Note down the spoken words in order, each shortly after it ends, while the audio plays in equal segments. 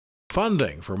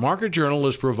Funding for Market Journal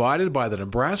is provided by the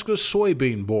Nebraska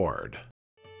Soybean Board.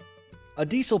 A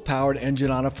diesel-powered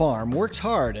engine on a farm works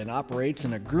hard and operates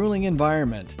in a grueling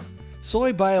environment.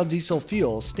 Soy biodiesel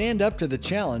fuels stand up to the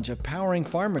challenge of powering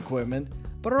farm equipment,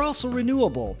 but are also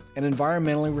renewable and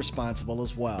environmentally responsible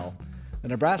as well. The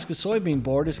Nebraska Soybean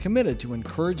Board is committed to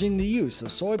encouraging the use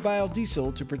of soy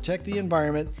biodiesel to protect the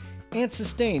environment and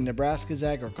sustain Nebraska's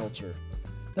agriculture.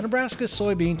 The Nebraska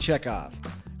Soybean Checkoff,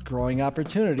 growing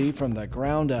opportunity from the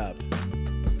ground up.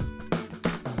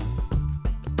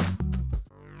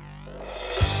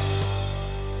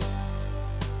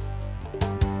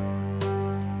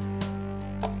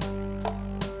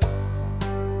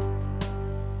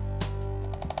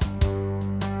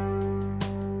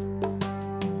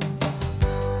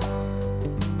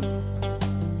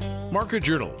 Market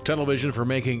Journal, television for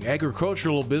making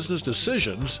agricultural business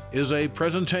decisions, is a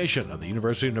presentation of the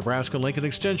University of Nebraska-Lincoln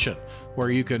Extension, where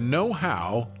you can know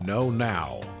how, know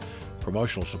now.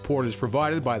 Promotional support is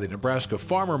provided by the Nebraska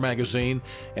Farmer Magazine,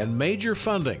 and major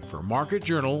funding for Market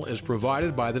Journal is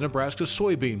provided by the Nebraska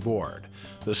Soybean Board.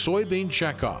 The Soybean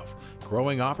Checkoff,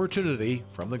 growing opportunity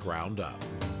from the ground up.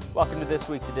 Welcome to this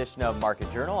week's edition of Market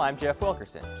Journal. I'm Jeff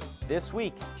Wilkerson. This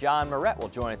week, John Meuret will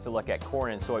join us to look at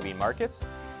corn and soybean markets.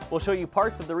 We'll show you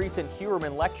parts of the recent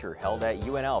Heuermann Lecture held at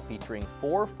UNL featuring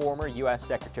 4 former U.S.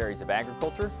 Secretaries of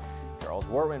Agriculture. Charles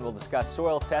Wortmann will discuss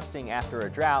soil testing after a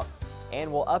drought,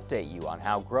 and we'll update you on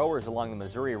how growers along the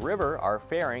Missouri River are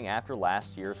faring after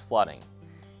last year's flooding.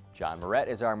 John Meuret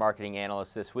is our marketing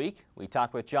analyst this week. We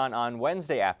talked with John on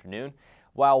Wednesday afternoon.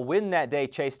 While wind that day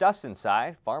chased us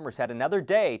inside, farmers had another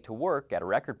day to work at a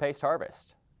record-paced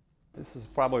harvest. This is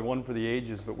probably one for the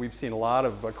ages, but we've seen a lot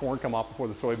of corn come off before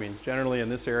the soybeans. Generally in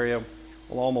this area,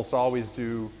 we'll almost always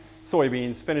do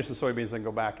soybeans, finish the soybeans, and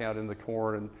go back out into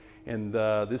corn. And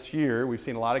this year, we've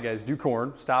seen a lot of guys do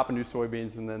corn, stop and do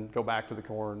soybeans, and then go back to the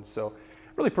corn. So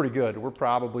really pretty good. We're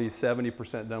probably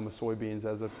 70% done with soybeans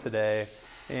as of today,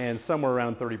 and somewhere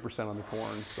around 30% on the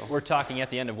corn. So we're talking at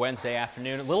the end of Wednesday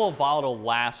afternoon. A little volatile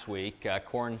last week.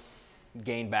 Corn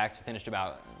gained back to finished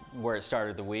about where it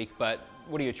started the week, but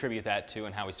what do you attribute that to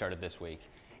and how we started this week?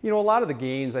 You know, a lot of the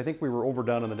gains, I think we were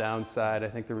overdone on the downside. I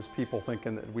think there was people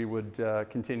thinking that we would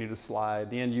continue to slide.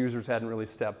 The end users hadn't really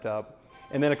stepped up.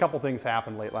 And then a couple things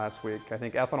happened late last week. I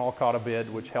think ethanol caught a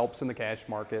bid, which helps in the cash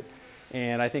market.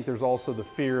 And I think there's also the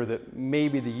fear that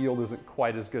maybe the yield isn't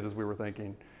quite as good as we were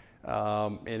thinking.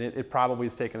 And it probably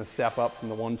has taken a step up from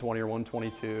the 120 or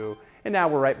 122. And now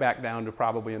we're right back down to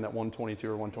probably in that 122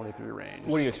 or 123 range.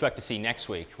 What do you expect to see next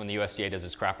week when the USDA does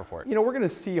its crop report? You know, we're going to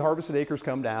see harvested acres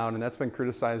come down, and that's been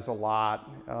criticized a lot.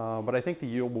 But I think the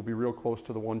yield will be real close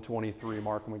to the 123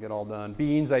 mark when we get all done.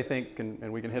 Beans, I think,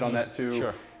 and we can hit on that too.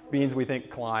 Sure. Beans, we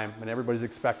think, climb, and everybody's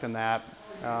expecting that.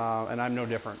 And I'm no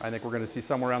different. I think we're going to see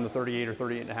somewhere around the 38 or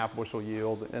 38 and a half bushel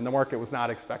yield, and the market was not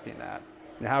expecting that.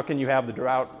 Now, how can you have the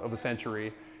drought of a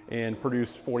century and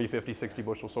produce 40, 50, 60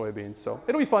 bushel soybeans? So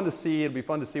it'll be fun to see. It'll be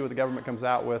fun to see what the government comes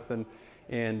out with, and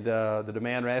the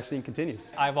demand rationing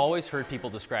continues. I've always heard people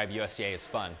describe USDA as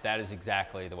fun. That is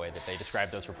exactly the way that they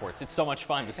describe those reports. It's so much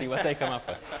fun to see what they come up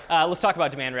with. Let's talk about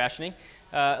demand rationing.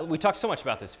 We talked so much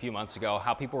about this a few months ago,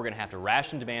 how people were going to have to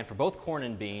ration demand for both corn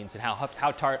and beans, and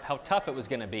how tough it was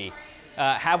going to be.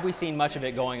 Have we seen much of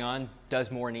it going on? Does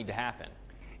more need to happen?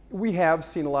 We have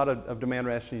seen a lot of demand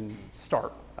rationing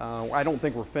start. I don't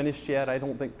think we're finished yet. I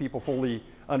don't think people fully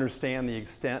understand the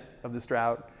extent of this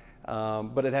drought,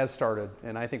 but it has started,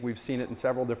 and I think we've seen it in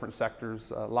several different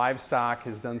sectors. Livestock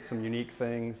has done some unique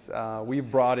things. We've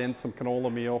brought in some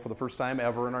canola meal for the first time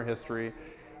ever in our history,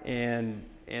 and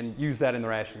use that in the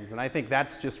rations. And I think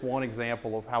that's just one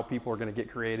example of how people are going to get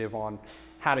creative on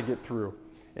how to get through.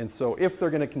 And so if they're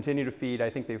going to continue to feed, I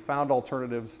think they've found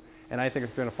alternatives, and I think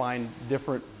it's going to find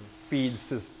different feeds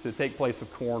to take place of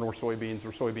corn or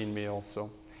soybean meal. So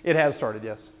it has started,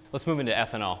 yes. Let's move into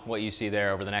ethanol, what you see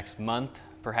there over the next month,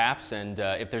 perhaps, and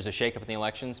if there's a shakeup in the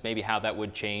elections, maybe how that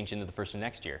would change into the first of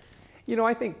next year. You know,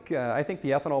 I think the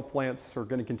ethanol plants are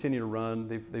going to continue to run.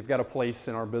 They've got a place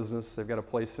in our business. They've got a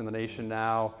place in the nation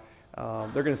now.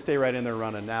 They're going to stay right in there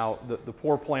running. Now, the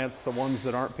poor plants, the ones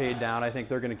that aren't paid down, I think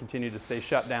they're going to continue to stay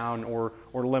shut down or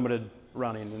limited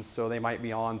running, and so they might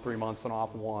be on 3 months and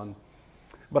off 1.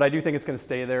 But I do think it's going to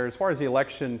stay there. As far as the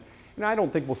election, you know, I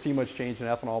don't think we'll see much change in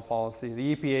ethanol policy.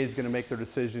 The EPA is going to make their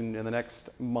decision in the next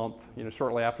month, you know,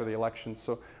 shortly after the election.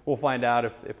 So we'll find out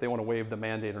if they want to waive the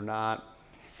mandate or not.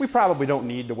 We probably don't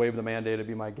need to waive the mandate, would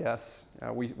be my guess.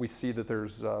 We see that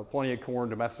there's plenty of corn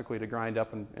domestically to grind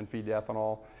up and feed to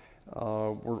ethanol.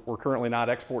 We're currently not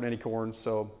exporting any corn,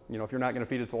 so if you're not going to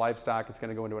feed it to livestock, it's going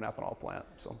to go into an ethanol plant.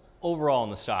 So overall in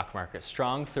the stock market,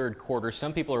 strong third quarter.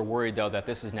 Some people are worried though that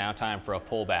this is now time for a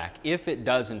pullback. If it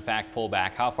does in fact pull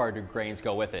back, how far do grains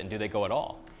go with it, and do they go at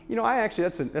all?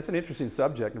 That's an interesting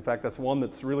subject. In fact, that's one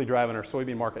that's really driving our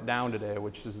soybean market down today,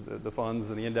 which is the funds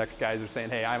and the index guys are saying,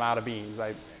 hey, I'm out of beans.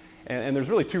 And there's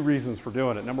really two reasons for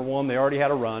doing it. Number one, they already had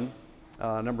a run.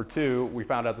 Number two, we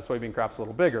found out the soybean crop's a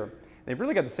little bigger. They've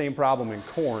really got the same problem in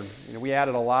corn. We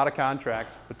added a lot of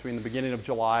contracts between the beginning of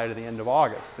July to the end of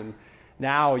August, and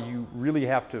now you really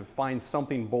have to find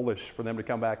something bullish for them to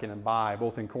come back in and buy,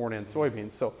 both in corn and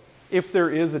soybeans. So if there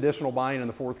is additional buying in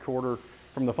the fourth quarter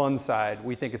from the fund side,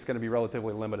 we think it's going to be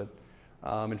relatively limited.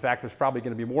 In fact, there's probably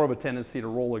going to be more of a tendency to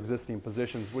roll existing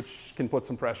positions, which can put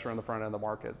some pressure on the front end of the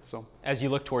market. So, as you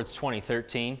look towards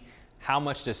 2013, how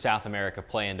much does South America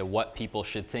play into what people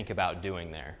should think about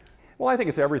doing there? Well, I think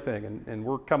it's everything, and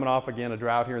we're coming off again a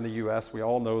drought here in the U.S. We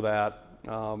all know that. We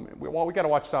got to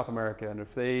watch South America, and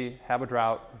if they have a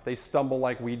drought, if they stumble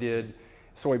like we did,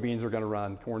 soybeans are going to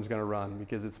run, corn's going to run,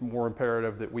 because it's more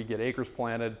imperative that we get acres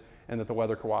planted and that the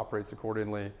weather cooperates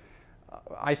accordingly.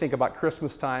 I think about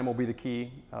Christmas time will be the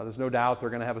key. There's no doubt they're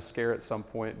going to have a scare at some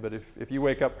point, but if you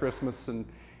wake up Christmas and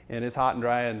it's hot and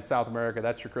dry in South America,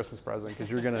 that's your Christmas present, because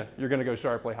you're gonna go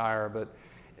sharply higher. But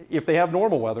if they have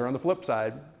normal weather on the flip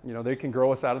side, they can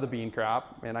grow us out of the bean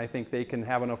crop, and I think they can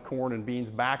have enough corn and beans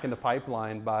back in the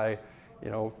pipeline by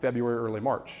February, early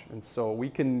March. And so we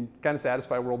can kind of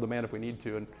satisfy world demand if we need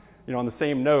to. And on the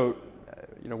same note,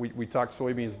 we talked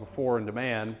soybeans before in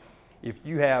demand. If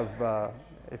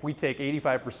we take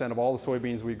 85% of all the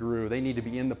soybeans we grew, they need to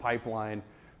be in the pipeline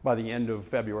by the end of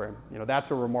February. That's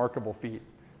a remarkable feat.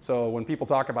 So when people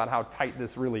talk about how tight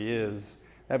this really is,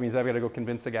 that means I've got to go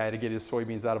convince a guy to get his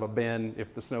soybeans out of a bin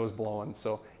if the snow is blowing.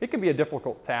 So it can be a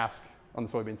difficult task on the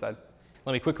soybean side.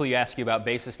 Let me quickly ask you about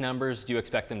basis numbers. Do you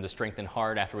expect them to strengthen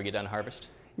hard after we get done harvest?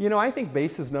 I think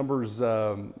basis numbers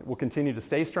will continue to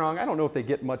stay strong. I don't know if they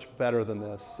get much better than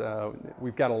this.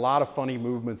 We've got a lot of funny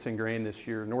movements in grain this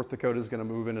year. North Dakota is going to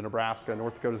move into Nebraska.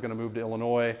 North Dakota is going to move to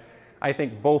Illinois. I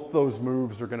think both those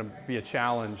moves are going to be a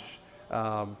challenge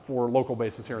for local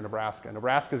basis here in Nebraska.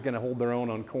 Nebraska is going to hold their own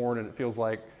on corn, and it feels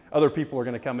like other people are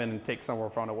going to come in and take some of our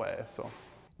front away. So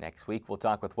next week, we'll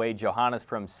talk with Mike Johanns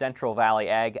from Central Valley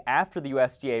Ag after the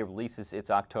USDA releases its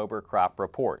October crop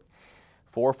report.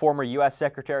 4 former U.S.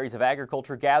 Secretaries of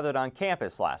Agriculture gathered on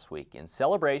campus last week in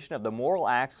celebration of the Morrill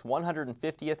Act's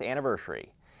 150th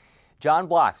anniversary. John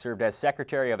Block served as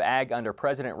Secretary of Ag under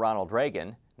President Ronald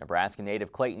Reagan, Nebraska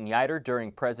native Clayton Yeutter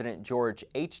during President George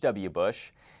H.W.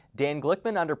 Bush, Dan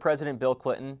Glickman under President Bill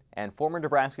Clinton, and former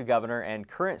Nebraska Governor and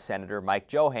current Senator Mike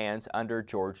Johanns under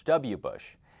George W.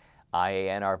 Bush.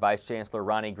 IANR Vice Chancellor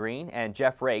Ronnie Green and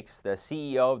Jeff Rakes, the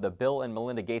CEO of the Bill and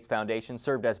Melinda Gates Foundation,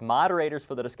 served as moderators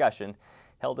for the discussion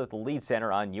held at the Lead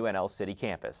Center on UNL City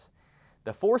campus.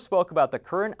 The 4 spoke about the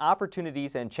current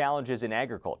opportunities and challenges in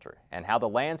agriculture and how the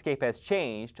landscape has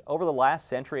changed over the last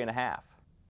century and a half.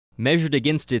 Measured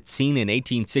against its scene in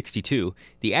 1862,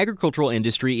 the agricultural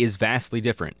industry is vastly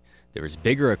different. There is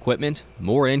bigger equipment,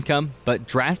 more income, but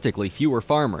drastically fewer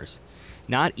farmers.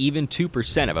 Not even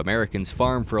 2% of Americans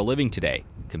farm for a living today,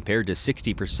 compared to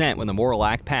 60% when the Morrill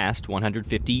Act passed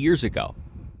 150 years ago.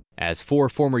 As 4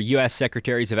 former U.S.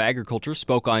 Secretaries of Agriculture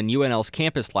spoke on UNL's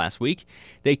campus last week,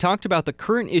 they talked about the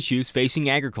current issues facing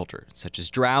agriculture, such as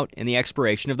drought and the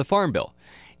expiration of the Farm Bill.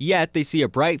 Yet they see a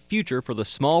bright future for the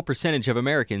small percentage of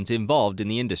Americans involved in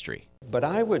the industry. But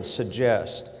I would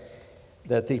suggest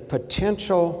that the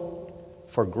potential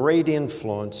for great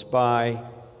influence by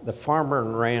the farmer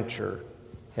and rancher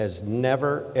has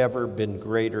never, ever been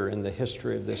greater in the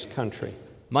history of this country.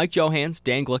 Mike Johanns,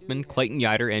 Dan Glickman, Clayton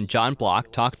Yeutter, and John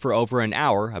Block talked for over an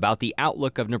hour about the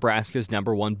outlook of Nebraska's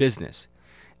 #1 business.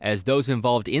 As those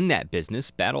involved in that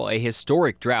business battle a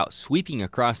historic drought sweeping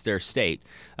across their state,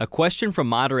 a question from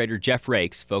moderator Jeff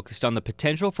Rakes focused on the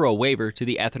potential for a waiver to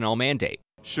the ethanol mandate.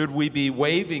 Should we be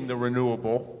waiving the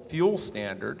renewable fuel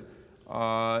standard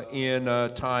in a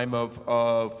time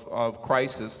of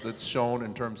crisis that's shown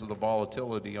in terms of the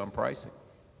volatility on pricing?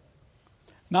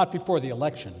 Not before the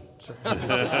election, sir.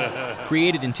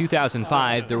 Created in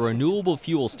 2005, the Renewable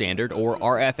Fuel Standard, or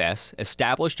RFS,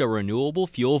 established a renewable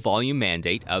fuel volume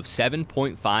mandate of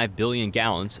 7.5 billion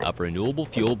gallons of renewable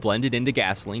fuel blended into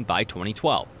gasoline by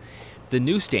 2012. The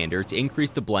new standards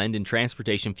increased the blend in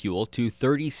transportation fuel to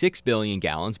 36 billion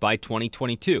gallons by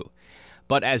 2022.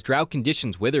 But as drought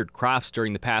conditions withered crops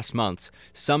during the past months,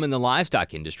 some in the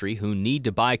livestock industry who need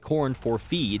to buy corn for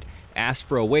feed asked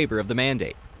for a waiver of the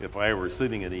mandate. If I were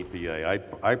sitting at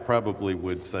EPA, I probably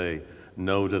would say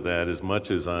no to that, as much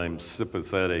as I'm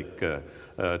sympathetic to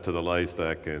the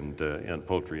livestock and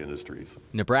poultry industries.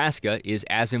 Nebraska is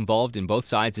as involved in both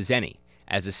sides as any.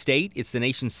 As a state, it's the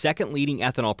nation's second leading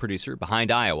ethanol producer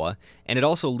behind Iowa, and it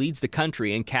also leads the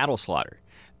country in cattle slaughter.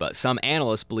 But some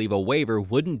analysts believe a waiver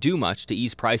wouldn't do much to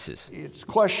ease prices. It's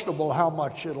questionable how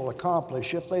much it'll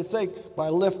accomplish. If they think by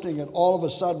lifting it, all of a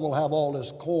sudden we'll have all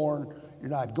this corn, you're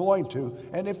not going to.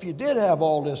 And if you did have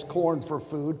all this corn for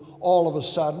food, all of a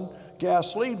sudden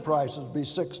gasoline prices would be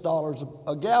 $6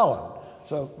 a gallon.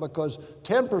 So, because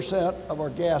 10% of our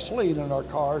gasoline in our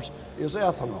cars is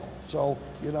ethanol. So,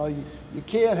 you know, you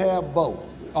can't have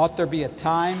both. Ought there be a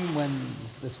time when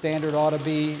the standard ought to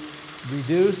be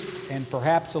reduced and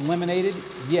perhaps eliminated?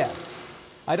 Yes.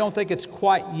 I don't think it's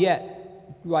quite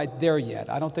yet, right there yet.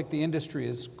 I don't think the industry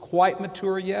is quite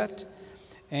mature yet.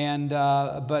 And,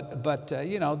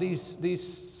 you know,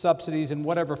 these subsidies in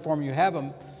whatever form you have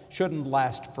them shouldn't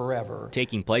last forever.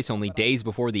 Taking place only days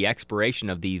before the expiration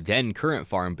of the then current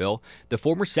farm bill, the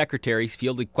former secretaries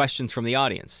fielded questions from the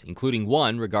audience, including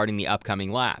one regarding the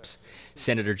upcoming lapse.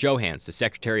 Senator Johanns, the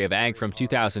Secretary of Ag from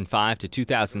 2005 to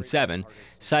 2007,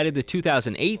 cited the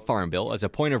 2008 farm bill as a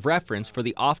point of reference for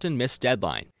the often missed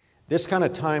deadline. This kind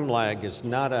of time lag is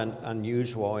not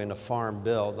unusual in a farm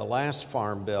bill. The last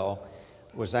farm bill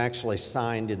was actually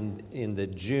signed in the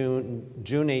June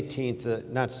 18th,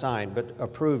 not signed, but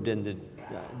approved in the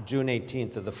June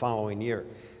 18th of the following year.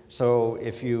 So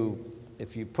if you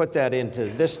put that into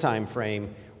this time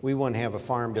frame, we wouldn't have a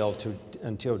farm bill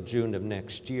until June of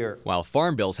next year. While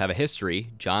farm bills have a history,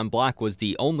 John Black was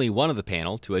the only one of the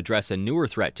panel to address a newer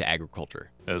threat to agriculture.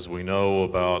 As we know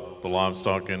about the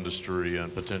livestock industry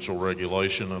and potential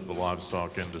regulation of the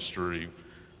livestock industry,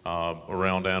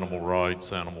 around animal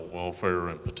rights, animal welfare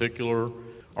in particular.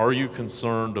 Are you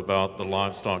concerned about the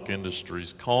livestock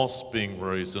industry's costs being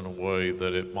raised in a way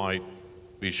that it might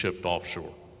be shipped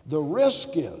offshore? The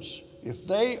risk is, if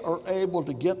they are able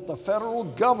to get the federal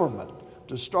government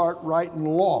to start writing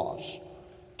laws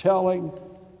telling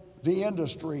the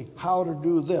industry how to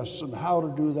do this and how to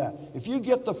do that. If you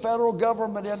get the federal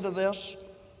government into this,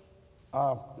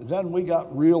 then we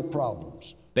got real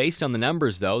problems. Based on the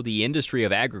numbers, though, the industry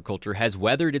of agriculture has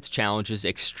weathered its challenges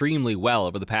extremely well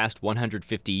over the past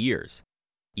 150 years.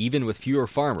 Even with fewer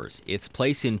farmers, its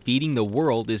place in feeding the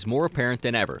world is more apparent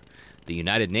than ever. The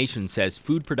United Nations says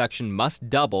food production must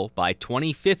double by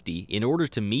 2050 in order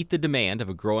to meet the demand of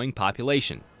a growing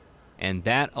population. And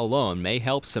that alone may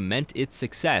help cement its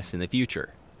success in the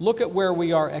future. Look at where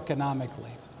we are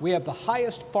economically. We have the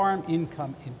highest farm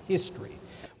income in history.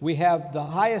 We have the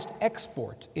highest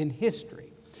exports in history.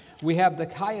 We have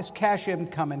the highest cash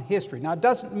income in history. Now, it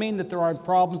doesn't mean that there aren't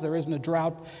problems, there isn't a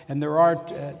drought, and there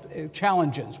aren't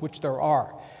challenges, which there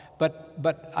are.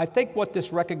 But I think what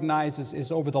this recognizes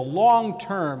is over the long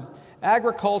term,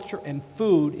 agriculture and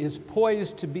food is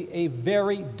poised to be a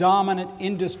very dominant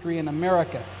industry in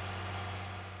America.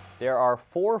 There are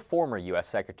 4 former U.S.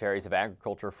 Secretaries of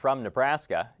Agriculture from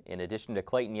Nebraska, in addition to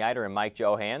Clayton Yeutter and Mike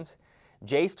Johanns.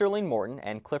 J. Sterling Morton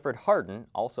and Clifford Hardin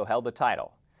also held the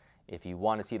title. If you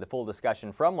want to see the full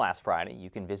discussion from last Friday, you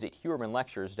can visit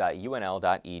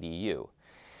heuermannlectures.unl.edu.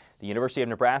 The University of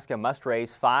Nebraska must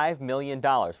raise $5 million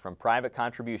from private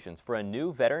contributions for a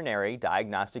new veterinary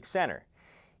diagnostic center.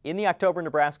 In the October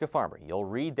Nebraska Farmer, you'll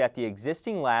read that the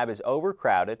existing lab is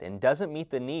overcrowded and doesn't meet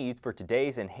the needs for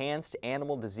today's enhanced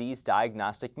animal disease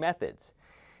diagnostic methods.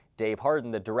 Dave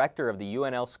Hardin, the director of the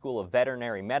UNL School of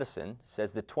Veterinary Medicine,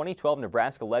 says the 2012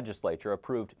 Nebraska legislature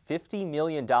approved $50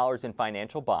 million in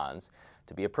financial bonds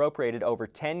to be appropriated over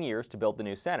 10 years to build the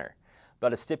new center.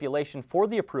 But a stipulation for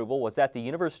the approval was that the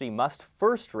university must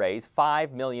first raise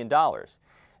 $5 million.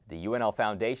 The UNL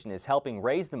Foundation is helping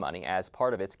raise the money as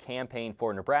part of its campaign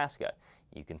for Nebraska.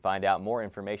 You can find out more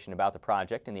information about the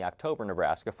project in the October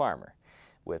Nebraska Farmer.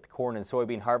 With corn and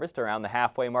soybean harvest around the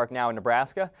halfway mark now in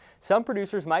Nebraska, some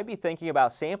producers might be thinking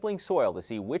about sampling soil to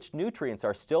see which nutrients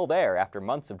are still there after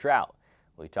months of drought.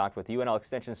 We talked with UNL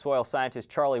Extension soil scientist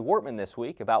Charlie Wortmann this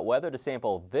week about whether to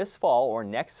sample this fall or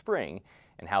next spring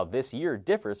and how this year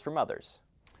differs from others.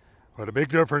 Well, the big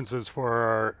difference is for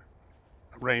our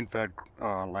rain-fed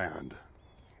land,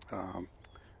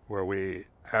 where we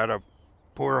had a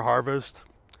poor harvest,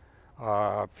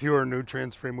 fewer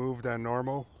nutrients removed than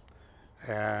normal,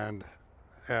 and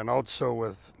also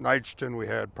with nitrogen we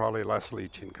had probably less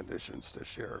leaching conditions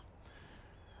this year.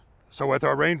 So with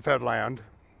our rain-fed land,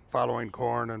 following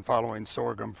corn and following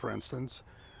sorghum for instance,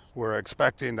 we're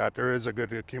expecting that there is a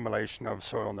good accumulation of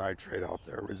soil nitrate out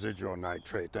there, residual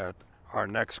nitrate, that our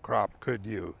next crop could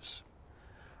use.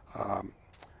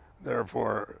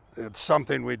 Therefore, it's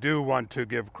something we do want to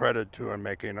give credit to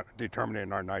in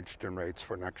determining our nitrogen rates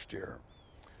for next year.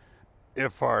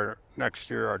 If our next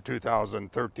year, our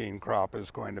 2013 crop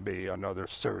is going to be another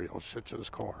cereal such as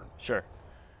corn. Sure.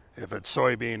 If it's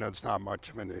soybean, it's not much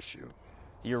of an issue.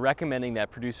 You're recommending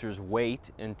that producers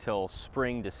wait until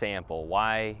spring to sample.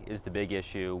 Why is the big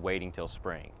issue waiting till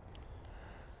spring?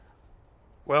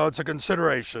 Well, it's a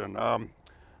consideration.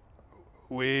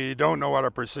 We don't know what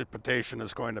our precipitation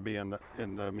is going to be in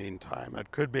the meantime.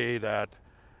 It could be that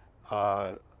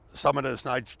some of this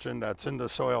nitrogen that's in the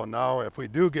soil now, if we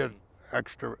do get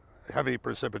extra heavy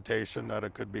precipitation, that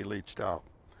it could be leached out.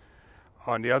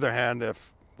 On the other hand,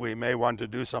 if we may want to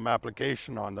do some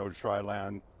application on those dry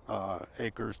land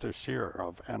acres this year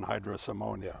of anhydrous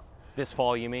ammonia. This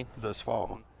fall, you mean? This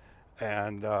fall.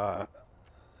 And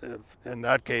if in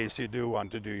that case, you do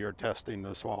want to do your testing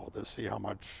this fall to see how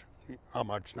much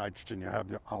nitrogen you have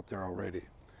out there already.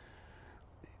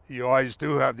 You always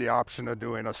do have the option of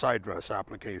doing a side dress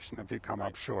application if you come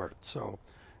up short. So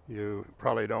you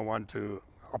probably don't want to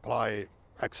apply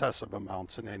excessive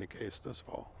amounts in any case this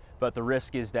fall. But the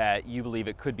risk is that you believe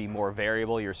it could be more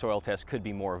variable, your soil test could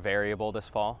be more variable this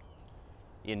fall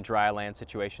in dry land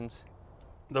situations?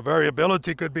 The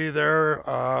variability could be there,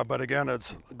 but again,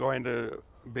 it's going to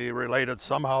be related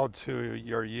somehow to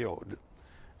your yield.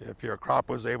 If your crop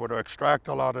was able to extract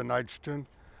a lot of nitrogen,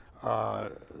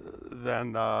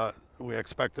 then we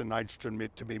expect the nitrogen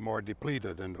to be more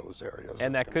depleted in those areas.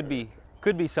 And that could be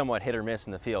somewhat hit or miss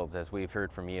in the fields, as we've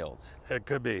heard from yields. It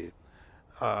could be.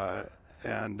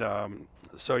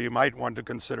 So you might want to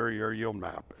consider your yield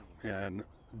map and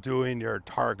doing your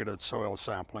targeted soil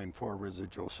sampling for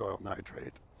residual soil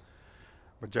nitrate.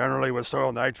 But generally with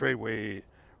soil nitrate, we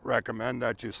recommend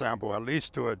that you sample at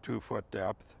least to a 2-foot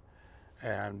depth.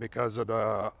 And because of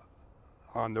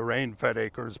on the rain-fed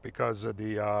acres, because of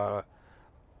the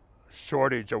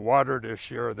shortage of water this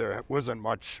year, there wasn't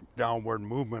much downward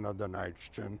movement of the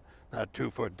nitrogen. That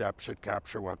 2-foot depth should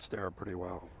capture what's there pretty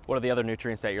well. What are the other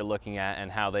nutrients that you're looking at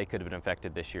and how they could have been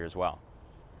affected this year as well?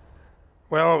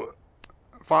 Well,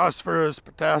 phosphorus,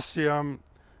 potassium,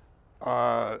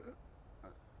 soil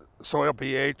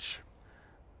pH,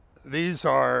 these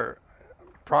are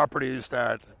properties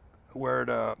that where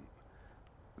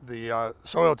the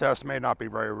soil test may not be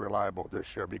very reliable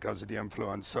this year because of the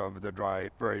influence of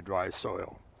the very dry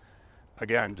soil.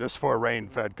 Again, just for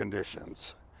rain-fed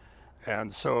conditions.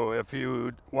 And so if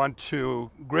you want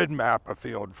to grid map a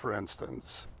field, for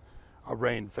instance, a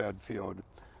rain-fed field,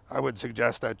 I would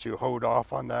suggest that you hold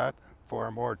off on that for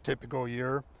a more typical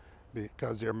year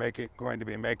because you're going to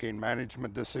be making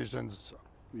management decisions,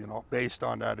 based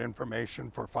on that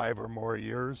information for 5 or more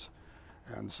years.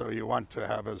 And so you want to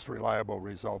have as reliable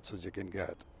results as you can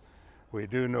get. We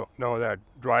do know that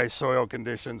dry soil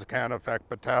conditions can affect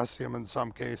potassium in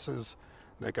some cases.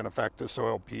 They can affect the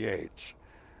soil pH.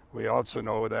 We also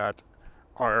know that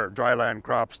our dryland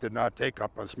crops did not take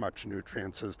up as much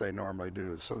nutrients as they normally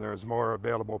do. So there's more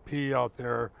available P out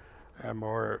there and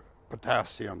more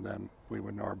potassium than we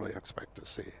would normally expect to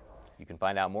see. You can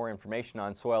find out more information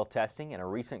on soil testing in a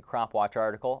recent CropWatch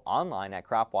article online at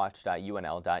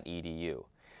cropwatch.unl.edu.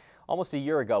 Almost a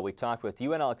year ago, we talked with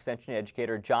UNL Extension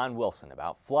educator John Wilson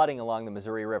about flooding along the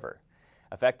Missouri River.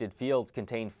 Affected fields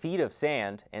contain feet of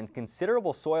sand and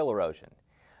considerable soil erosion.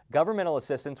 Governmental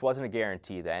assistance wasn't a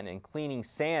guarantee then, and cleaning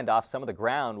sand off some of the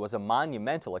ground was a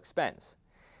monumental expense.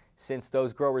 Since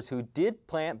those growers who did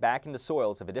plant back into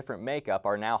soils of a different makeup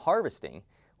are now harvesting,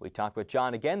 we talked with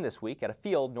John again this week at a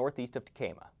field northeast of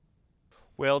Tacoma.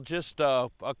 Well, just a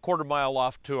quarter mile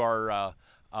off to our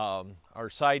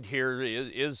side here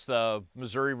is the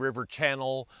Missouri River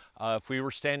channel. If we were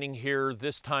standing here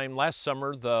this time last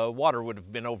summer, the water would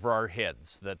have been over our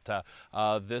heads.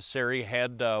 This area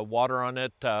had water on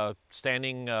it,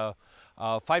 standing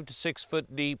 5 to 6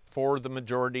 foot deep for the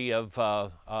majority of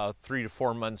 3 to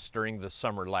 4 months during the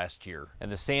summer last year.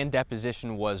 And the sand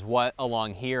deposition was what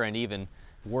along here and even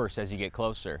worse as you get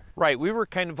closer? Right, we were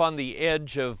kind of on the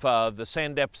edge of the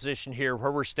sand deposition here.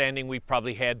 Where we're standing, we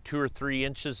probably had 2 or 3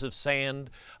 inches of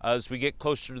sand. As we get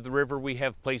closer to the river, we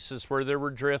have places where there were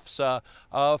drifts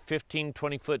 15,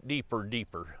 20 foot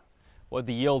deeper. What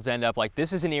the yields end up like?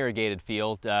 This is an irrigated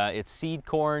field. It's seed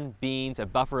corn, beans, a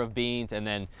buffer of beans, and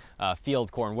then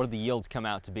field corn. What do the yields come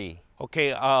out to be?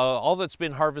 Okay, all that's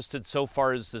been harvested so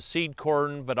far is the seed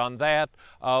corn, but on that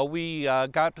we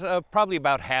got probably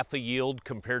about half a yield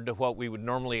compared to what we would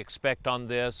normally expect on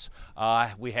this.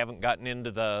 We haven't gotten into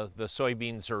the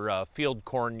soybeans or field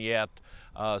corn yet,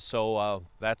 so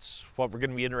that's what we're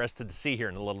going to be interested to see here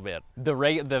in a little bit.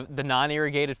 The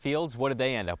non-irrigated fields, what did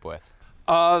they end up with?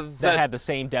 That had the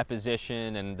same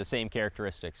deposition and the same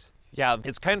characteristics. Yeah,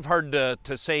 it's kind of hard to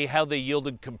say how they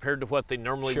yielded compared to what they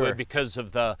normally would because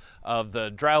of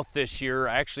the drought this year.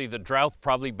 Actually, the drought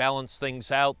probably balanced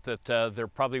things out, that there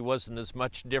probably wasn't as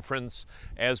much difference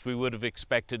as we would have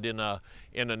expected in a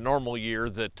normal year,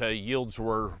 that yields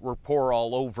were poor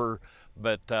all over,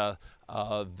 but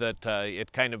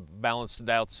it kind of balanced it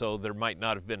out, so there might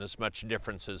not have been as much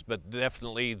differences. But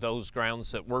definitely those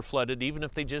grounds that were flooded, even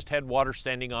if they just had water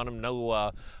standing on them,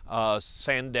 no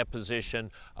sand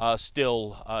deposition,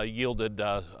 still yielded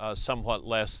somewhat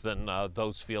less than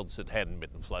those fields that hadn't been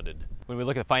flooded. When we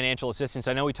look at financial assistance,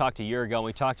 I know we talked a year ago and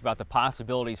we talked about the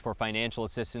possibilities for financial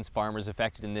assistance farmers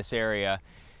affected in this area.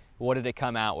 What did it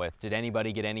come out with? Did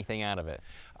anybody get anything out of it?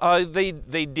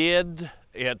 They did.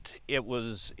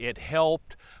 It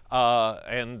helped,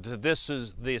 and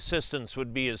the assistance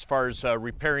would be as far as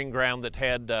repairing ground that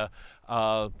had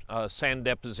sand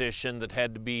deposition that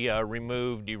had to be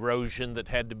removed, erosion that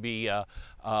had to be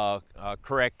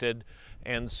corrected,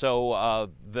 and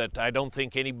so that I don't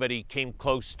think anybody came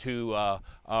close to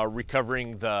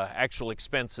recovering the actual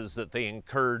expenses that they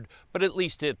incurred, but at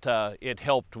least it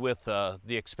helped with the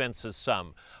expenses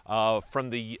some. From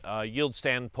the yield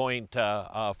standpoint,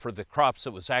 for the crops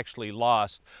that was actually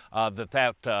lost,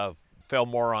 that fell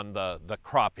more on the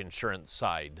crop insurance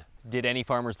side. Did any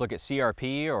farmers look at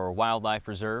CRP or wildlife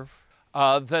reserve?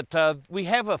 We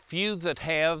have a few that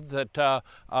have, that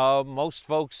most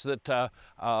folks that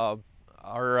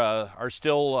are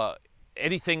still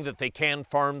anything that they can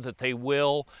farm that they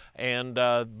will, and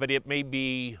but it may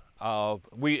be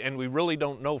we really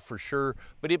don't know for sure,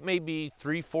 but it may be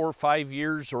 3, 4, 5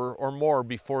 years or more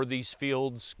before these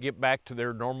fields get back to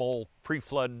their normal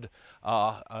pre-flood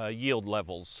yield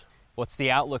levels. What's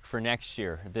the outlook for next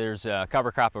year? There's a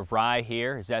cover crop of rye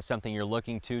here. Is that something you're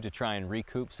looking to try and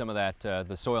recoup some of that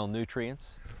the soil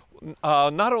nutrients?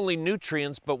 Not only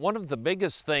nutrients, but one of the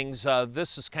biggest things,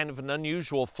 this is kind of an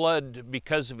unusual flood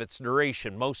because of its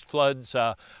duration. Most floods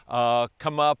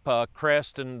come up,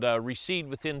 crest, and recede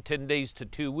within 10 days to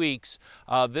 2 weeks.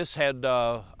 This had,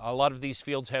 a lot of these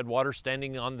fields had water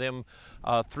standing on them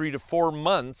 3 to 4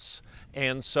 months.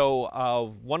 And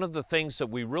so one of the things that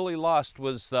we really lost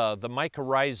was the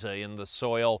mycorrhiza in the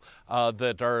soil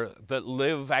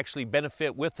that actually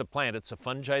benefit with the plant. It's a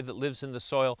fungi that lives in the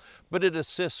soil, but it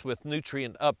assists with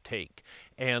nutrient uptake.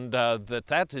 And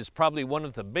that is probably one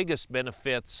of the biggest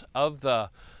benefits of the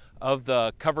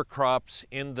cover crops,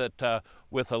 in that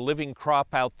with a living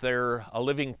crop out there, a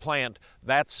living plant,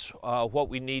 that's what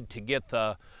we need to get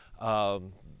the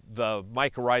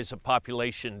mycorrhiza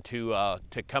population to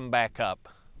come back up.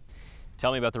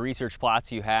 Tell me about the research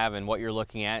plots you have and what you're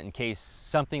looking at in case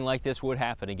something like this would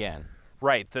happen again.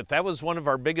 Right, that was one of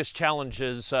our biggest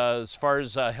challenges as far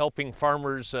as helping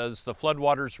farmers as the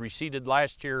floodwaters receded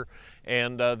last year,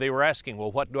 and they were asking,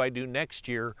 well, what do I do next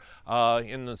year?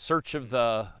 In the search of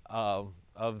the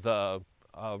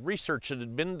research that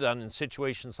had been done in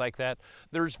situations like that,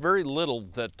 there's very little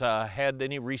that had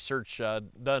any research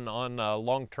done on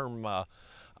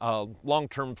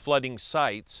long-term flooding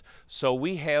sites. So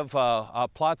we have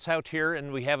plots out here,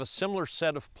 and we have a similar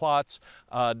set of plots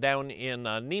down in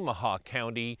Nemaha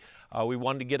County. We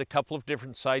wanted to get a couple of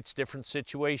different sites, different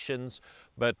situations,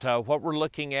 but what we're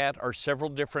looking at are several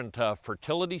different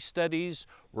fertility studies.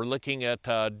 We're looking at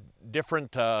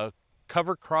different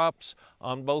cover crops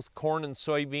on both corn and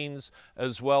soybeans,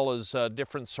 as well as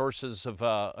different sources of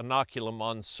inoculum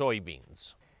on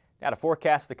soybeans. Now to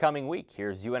forecast the coming week,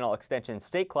 here's UNL Extension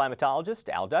state climatologist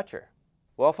Al Dutcher.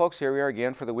 Well, folks, here we are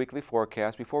again for the weekly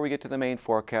forecast. Before we get to the main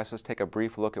forecast, let's take a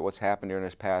brief look at what's happened during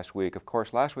this past week. Of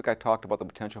course, last week I talked about the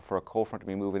potential for a cold front to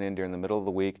be moving in during the middle of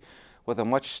the week, with a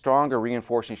much stronger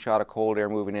reinforcing shot of cold air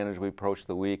moving in as we approach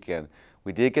the weekend.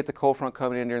 We did get the cold front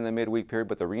coming in during the midweek period,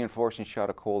 but the reinforcing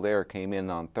shot of cold air came in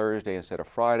on Thursday instead of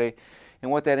Friday. And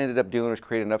what that ended up doing was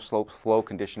create an upslope flow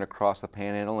condition across the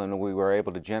panhandle, and we were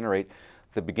able to generate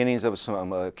the beginnings of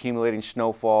some accumulating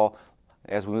snowfall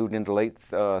as we moved into late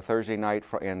Thursday night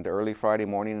and early Friday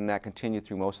morning, and that continued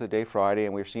through most of the day Friday.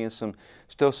 And we're seeing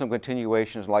still some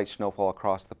continuations of light snowfall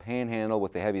across the panhandle,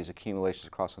 with the heaviest accumulations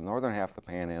across the northern half of the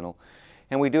panhandle.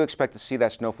 And we do expect to see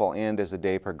that snowfall end as the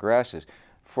day progresses.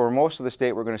 For most of the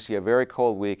state, we're going to see a very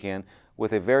cold weekend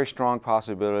with a very strong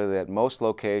possibility that most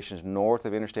locations north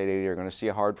of Interstate 80 are going to see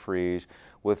a hard freeze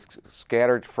with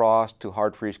scattered frost to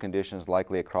hard freeze conditions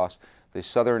likely across the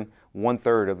southern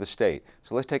 1/3 of the state.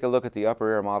 So let's take a look at the upper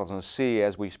air models and see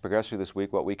as we progress through this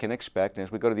week what we can expect. And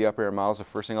as we go to the upper air models, the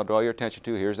first thing I'll draw your attention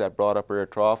to, here's that broad upper air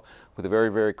trough with a very,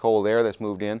 very cold air that's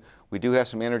moved in. We do have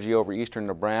some energy over eastern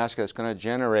Nebraska that's going to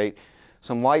generate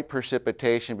some light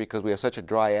precipitation because we have such a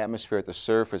dry atmosphere at the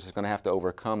surface. It's going to have to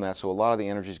overcome that. So a lot of the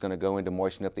energy is going to go into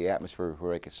moistening up the atmosphere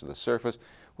before it gets to the surface.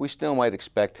 We still might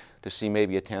expect to see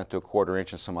maybe 1/10 to 1/4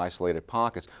 inch in some isolated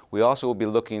pockets. We also will be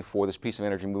looking for this piece of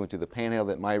energy moving through the panhandle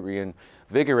that might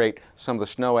reinvigorate some of the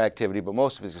snow activity, but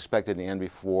most of it is expected to end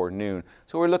before noon.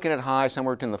 So we're looking at highs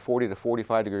somewhere between the 40 to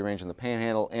 45 degree range in the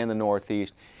panhandle and the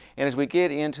northeast. And as we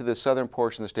get into the southern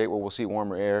portion of the state where we'll see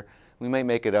warmer air, we may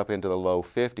make it up into the low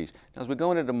 50s. Now, as we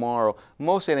go into tomorrow,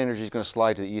 most of that energy is going to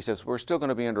slide to the east. We're still going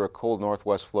to be under a cold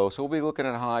northwest flow, so we'll be looking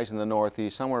at highs in the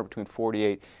northeast, somewhere between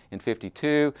 48 and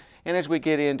 52. And as we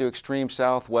get into extreme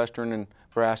southwestern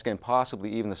Nebraska and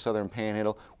possibly even the southern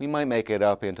panhandle, we might make it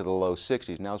up into the low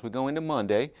 60s. Now, as we go into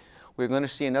Monday, we're going to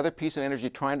see another piece of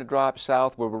energy trying to drop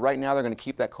south, where right now they're going to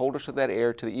keep that coldest of that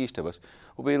air to the east of us.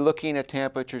 We'll be looking at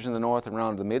temperatures in the north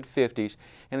around the mid-50s,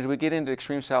 and as we get into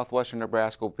extreme southwestern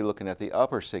Nebraska, we'll be looking at the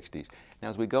upper 60s. Now,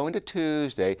 as we go into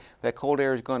Tuesday, that cold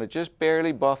air is going to just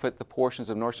barely buffet the portions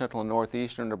of north central and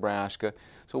northeastern Nebraska,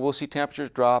 so we'll see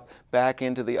temperatures drop back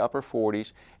into the upper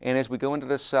 40s, and as we go into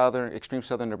the southern, extreme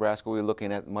southern Nebraska, we'll be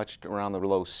looking at much around the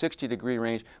low 60 degree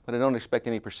range, but I don't expect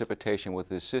any precipitation with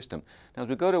this system. Now, as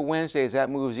we go to Wednesday, as that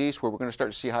moves eastward, we're going to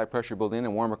start to see high pressure build in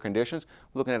and warmer conditions.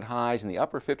 We're looking at highs in the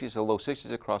upper 50s to low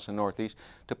 60s across the northeast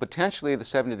to potentially the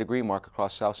 70 degree mark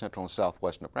across south central and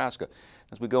southwest Nebraska.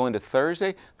 As we go into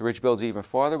Thursday, the ridge builds even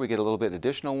farther. We get a little bit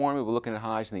additional warming. We're looking at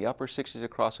highs in the upper 60s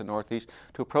across the northeast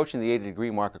to approaching the 80 degree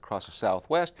mark across the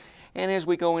southwest. And as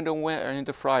we go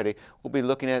into Friday, we'll be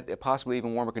looking at possibly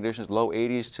even warmer conditions, low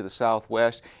 80s to the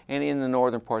southwest, and in the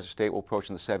northern parts of the state, we'll approach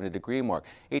the 70 degree mark.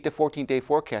 8 to 14 day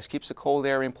forecast keeps the cold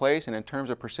air in place, and in terms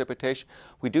of precipitation,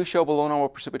 we do show below normal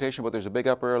precipitation, but there's a big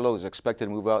upper air low that's expected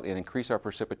to move out and increase our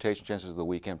precipitation chances as the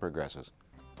weekend progresses.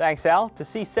 Thanks, Al. To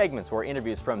see segments or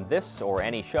interviews from this or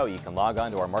any show, you can log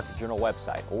on to our Market Journal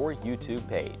website or YouTube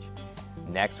page.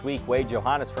 Next week, Mike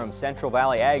Johanns from Central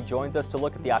Valley Ag joins us to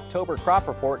look at the October crop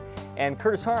report, and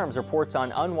Curtis Harms reports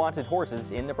on unwanted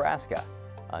horses in Nebraska.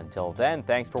 Until then,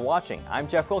 thanks for watching. I'm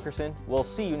Jeff Wilkerson. We'll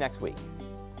see you next week.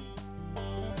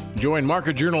 Join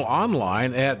Market Journal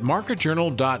online at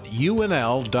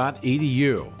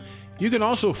marketjournal.unl.edu. You can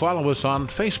also follow us on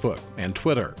Facebook and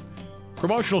Twitter.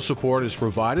 Promotional support is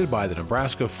provided by the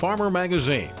Nebraska Farmer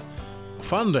Magazine.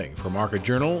 Funding for Market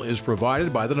Journal is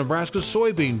provided by the Nebraska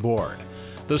Soybean Board.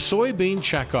 The Soybean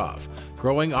Checkoff,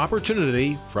 growing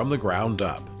opportunity from the ground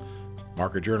up.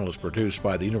 Market Journal is produced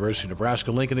by the University of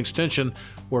Nebraska Lincoln Extension,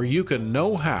 where you can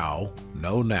know how,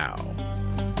 know now.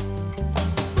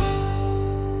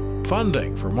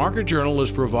 Funding for Market Journal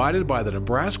is provided by the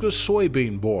Nebraska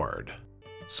Soybean Board.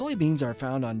 Soybeans are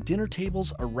found on dinner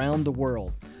tables around the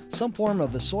world. Some form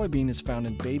of the soybean is found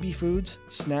in baby foods,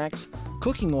 snacks,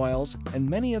 cooking oils, and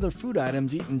many other food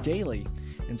items eaten daily.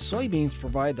 And soybeans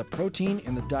provide the protein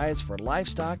in the diets for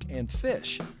livestock and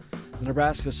fish. The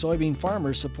Nebraska soybean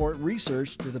farmers support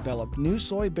research to develop new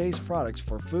soy-based products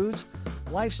for foods,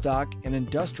 livestock, and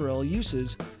industrial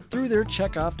uses through their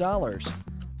checkoff dollars.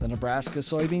 The Nebraska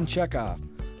Soybean Checkoff,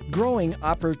 growing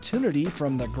opportunity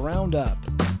from the ground up.